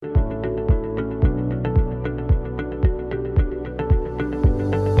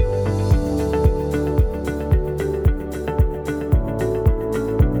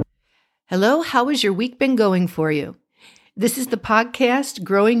Hello, how has your week been going for you? This is the podcast,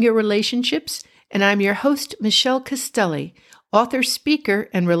 Growing Your Relationships, and I'm your host, Michelle Castelli, author, speaker,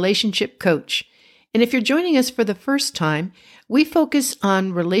 and relationship coach. And if you're joining us for the first time, we focus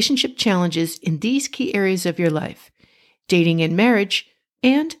on relationship challenges in these key areas of your life: dating and marriage,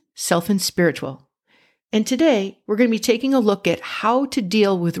 and self and spiritual. And today, we're going to be taking a look at how to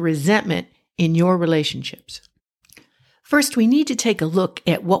deal with resentment in your relationships. First, we need to take a look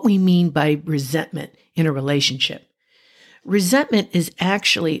at what we mean by resentment in a relationship. Resentment is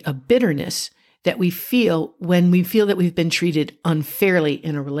actually a bitterness that we feel when we feel that we've been treated unfairly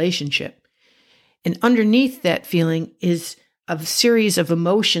in a relationship. And underneath that feeling is a series of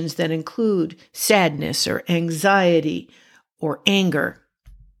emotions that include sadness or anxiety or anger.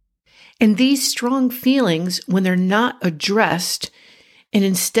 And these strong feelings, when they're not addressed and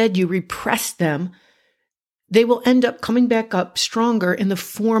instead you repress them, they will end up coming back up stronger in the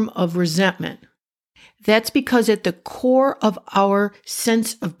form of resentment. That's because at the core of our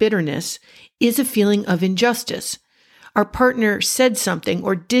sense of bitterness is a feeling of injustice. Our partner said something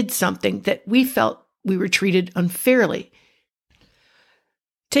or did something that we felt we were treated unfairly.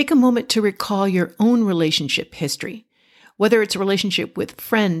 Take a moment to recall your own relationship history, whether it's a relationship with a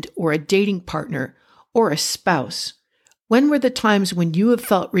friend or a dating partner or a spouse. When were the times when you have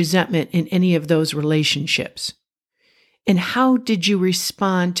felt resentment in any of those relationships? And how did you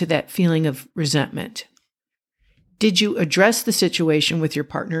respond to that feeling of resentment? Did you address the situation with your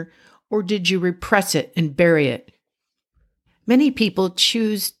partner, or did you repress it and bury it? Many people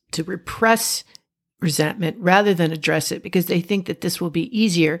choose to repress resentment rather than address it because they think that this will be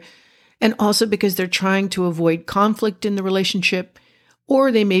easier, and also because they're trying to avoid conflict in the relationship, or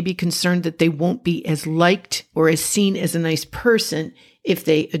they may be concerned that they won't be as liked or as seen as a nice person if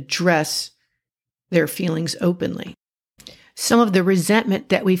they address their feelings openly. Some of the resentment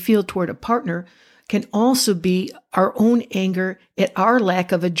that we feel toward a partner can also be our own anger at our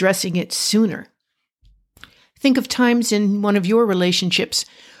lack of addressing it sooner. Think of times in one of your relationships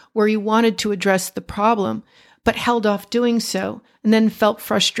where you wanted to address the problem, but held off doing so, and then felt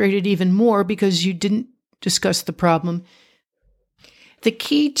frustrated even more because you didn't discuss the problem. The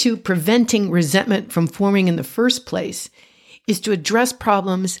key to preventing resentment from forming in the first place is to address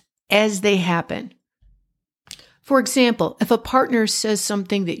problems as they happen. For example, if a partner says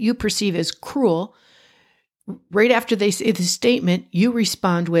something that you perceive as cruel, right after they say the statement, you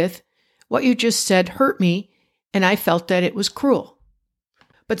respond with, "What you just said hurt me, and I felt that it was cruel."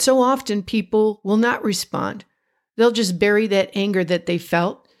 But so often people will not respond. They'll just bury that anger that they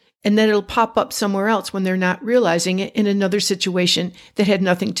felt, and then it'll pop up somewhere else when they're not realizing it in another situation that had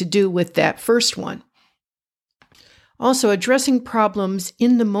nothing to do with that first one. Also, addressing problems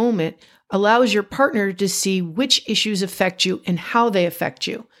in the moment allows your partner to see which issues affect you and how they affect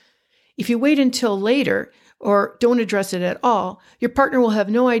you. If you wait until later or don't address it at all, your partner will have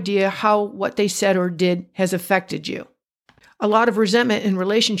no idea how what they said or did has affected you. A lot of resentment in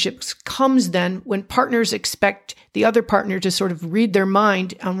relationships comes then when partners expect the other partner to sort of read their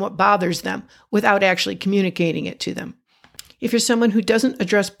mind on what bothers them without actually communicating it to them. If you're someone who doesn't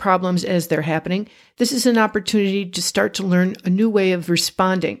address problems as they're happening, this is an opportunity to start to learn a new way of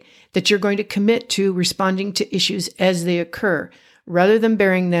responding, that you're going to commit to responding to issues as they occur, rather than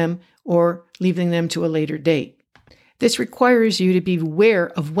burying them or leaving them to a later date. This requires you to be aware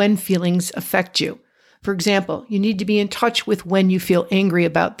of when feelings affect you. For example, you need to be in touch with when you feel angry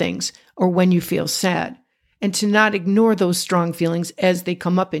about things or when you feel sad, and to not ignore those strong feelings as they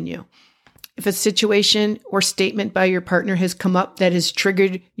come up in you. If a situation or statement by your partner has come up that has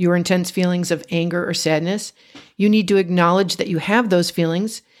triggered your intense feelings of anger or sadness, you need to acknowledge that you have those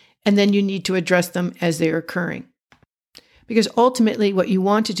feelings, and then you need to address them as they are occurring. Because ultimately what you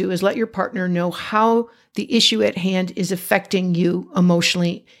want to do is let your partner know how the issue at hand is affecting you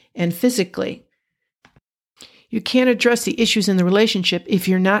emotionally and physically. You can't address the issues in the relationship if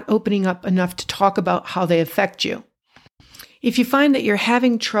you're not opening up enough to talk about how they affect you. If you find that you're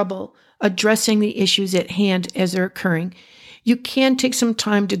having trouble addressing the issues at hand as they're occurring, you can take some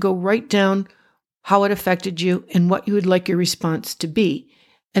time to go write down how it affected you and what you would like your response to be,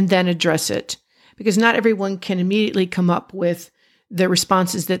 and then address it. Because not everyone can immediately come up with the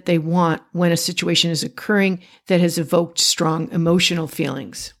responses that they want when a situation is occurring that has evoked strong emotional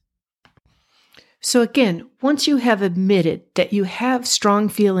feelings. So again, once you have admitted that you have strong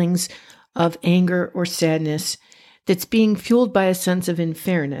feelings of anger or sadness that's being fueled by a sense of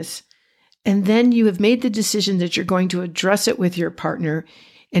unfairness, and then you have made the decision that you're going to address it with your partner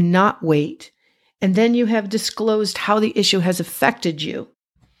and not wait, and then you have disclosed how the issue has affected you,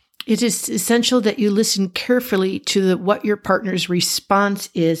 It is essential that you listen carefully to what your partner's response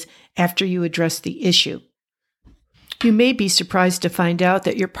is after you address the issue. You may be surprised to find out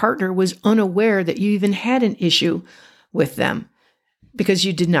that your partner was unaware that you even had an issue with them because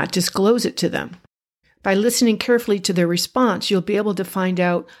you did not disclose it to them. By listening carefully to their response, you'll be able to find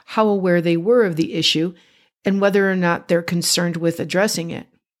out how aware they were of the issue and whether or not they're concerned with addressing it.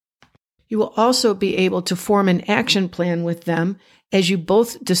 You will also be able to form an action plan with them as you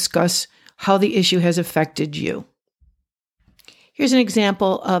both discuss how the issue has affected you. Here's an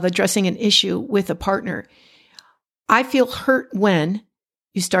example of addressing an issue with a partner. I feel hurt when,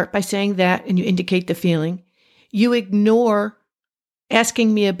 you start by saying that and you indicate the feeling. You ignore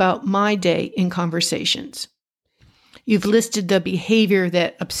asking me about my day in conversations. You've listed the behavior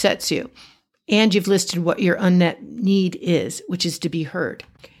that upsets you, and you've listed what your unmet need is, which is to be heard.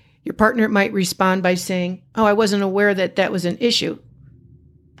 Your partner might respond by saying, "Oh, I wasn't aware that that was an issue,"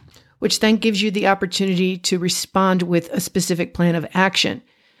 which then gives you the opportunity to respond with a specific plan of action.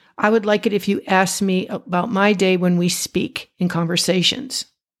 I would like it if you ask me about my day when we speak in conversations.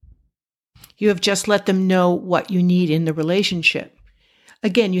 You have just let them know what you need in the relationship.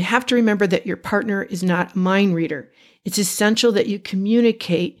 Again, you have to remember that your partner is not a mind reader. It's essential that you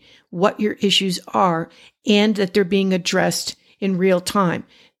communicate what your issues are and that they're being addressed in real time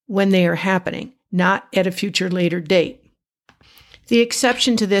when they are happening, not at a future later date. The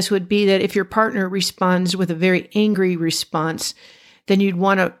exception to this would be that if your partner responds with a very angry response, then you'd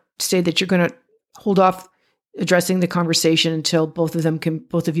want to say that you're going to hold off addressing the conversation until both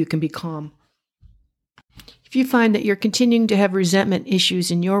of you can be calm. If you find that you're continuing to have resentment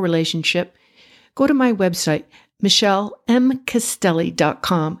issues in your relationship, go to my website,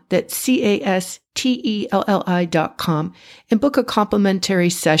 michellemcastelli.com, that's CASTELLI.com, and book a complimentary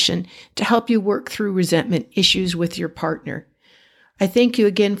session to help you work through resentment issues with your partner. I thank you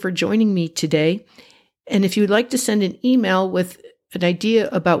again for joining me today. And if you'd like to send an email with an idea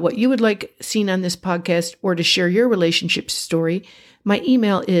about what you would like seen on this podcast or to share your relationship story, my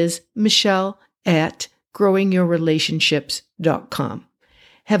email is michelle@growingyourrelationships.com.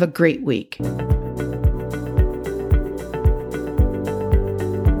 Have a great week.